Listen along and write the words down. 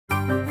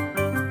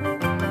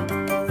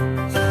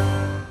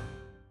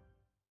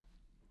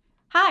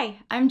Hi,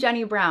 I'm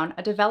Jenny Brown,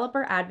 a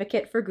developer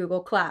advocate for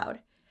Google Cloud.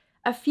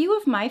 A few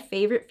of my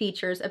favorite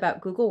features about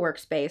Google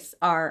Workspace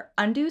are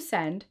undo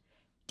send,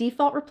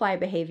 default reply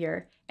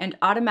behavior, and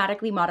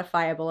automatically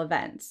modifiable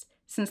events,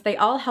 since they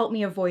all help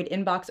me avoid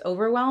inbox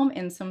overwhelm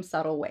in some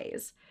subtle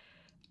ways.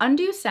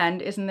 Undo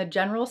send is in the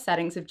general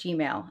settings of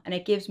Gmail, and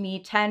it gives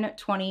me 10,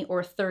 20,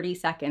 or 30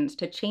 seconds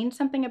to change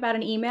something about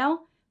an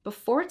email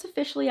before it's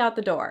officially out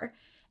the door.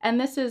 And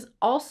this is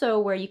also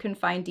where you can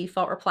find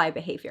default reply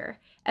behavior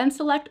and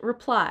select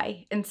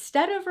reply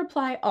instead of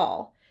reply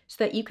all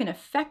so that you can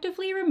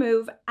effectively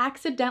remove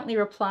accidentally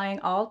replying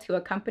all to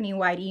a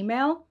company-wide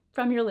email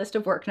from your list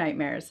of work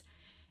nightmares.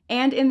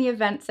 And in the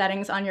event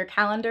settings on your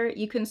calendar,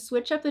 you can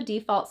switch up the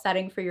default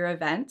setting for your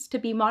events to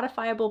be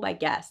modifiable by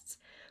guests,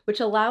 which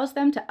allows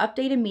them to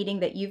update a meeting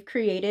that you've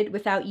created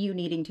without you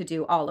needing to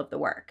do all of the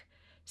work.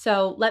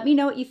 So let me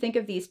know what you think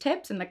of these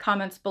tips in the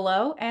comments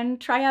below and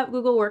try out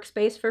Google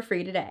Workspace for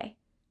free today.